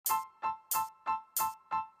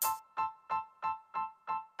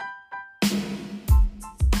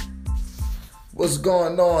What's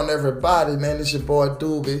going on, everybody, man? It's your boy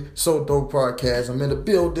Doobie, So Dope Podcast. I'm in the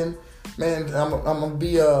building, man. I'm gonna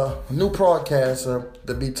be a new podcaster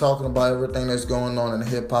to be talking about everything that's going on in the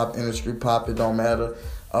hip hop industry. Pop, it don't matter.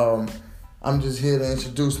 I'm just here to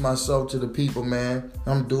introduce myself to the people, man.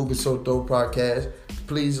 I'm Doobie, So Dope Podcast.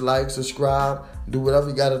 Please like, subscribe, do whatever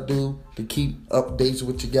you gotta do to keep updates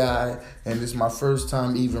with your guy. And this is my first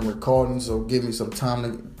time even recording, so give me some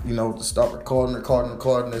time to start recording.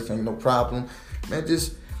 This ain't no problem. Man,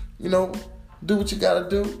 just, do what you gotta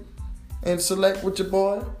do and select with your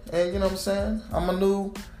boy. And you know what I'm saying? I'm a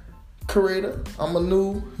new creator. I'm a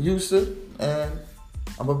new user. And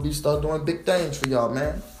I'm gonna start doing big things for y'all,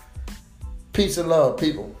 man. Peace and love,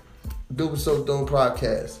 people. Doobie So Dope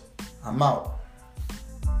Podcast. I'm out.